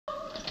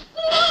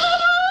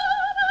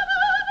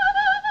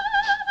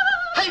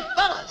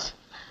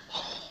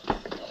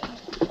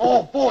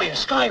Boy, a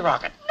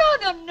skyrocket.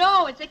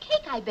 No. It's a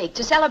cake I baked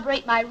to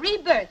celebrate my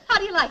rebirth. How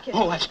do you like it?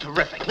 Oh, that's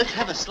terrific. Let's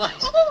have a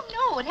slice.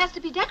 Oh, no. It has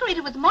to be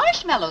decorated with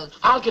marshmallows.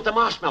 I'll get the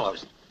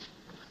marshmallows.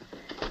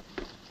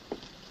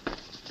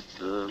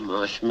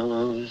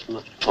 Marshmallows.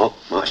 Oh,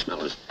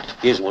 marshmallows.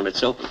 Here's one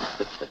that's open.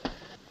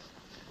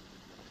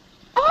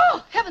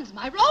 Oh, heavens,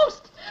 my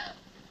roast.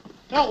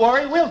 Don't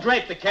worry, we'll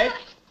drape the cake.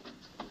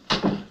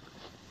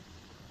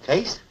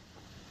 Taste?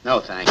 No,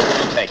 thanks.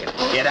 Don't take it.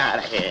 Get out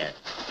of here.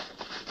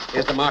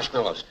 Here's the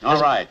marshmallows.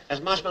 All right.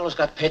 Has marshmallows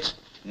got pits?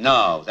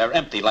 No, they're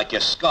empty like your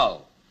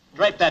skull.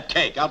 Drape that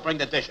cake. I'll bring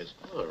the dishes.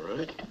 All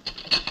right.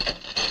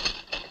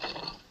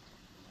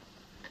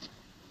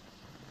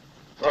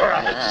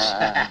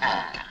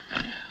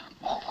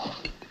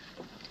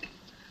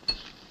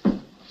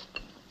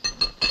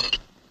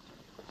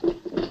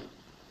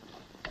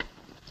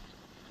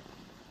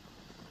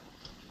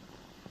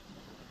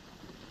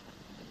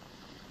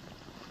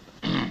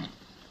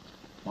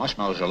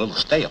 Marshmallows are a little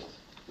stale.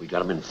 We got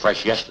them in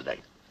fresh yesterday.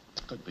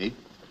 Could be.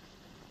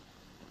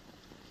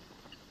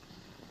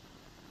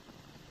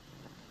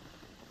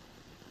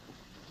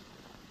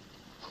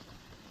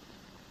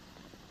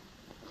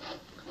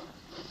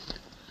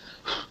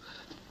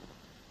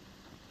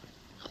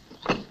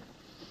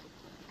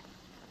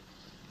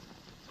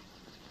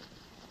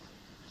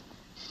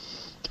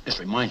 This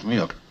reminds me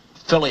of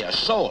fillet of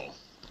sole.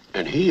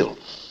 And heel.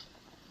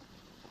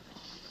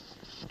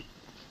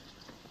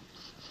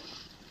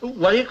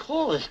 What do you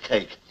call this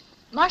cake?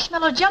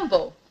 Marshmallow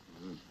jumbo.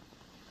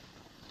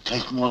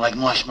 Tastes more like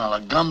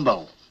marshmallow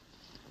gumbo.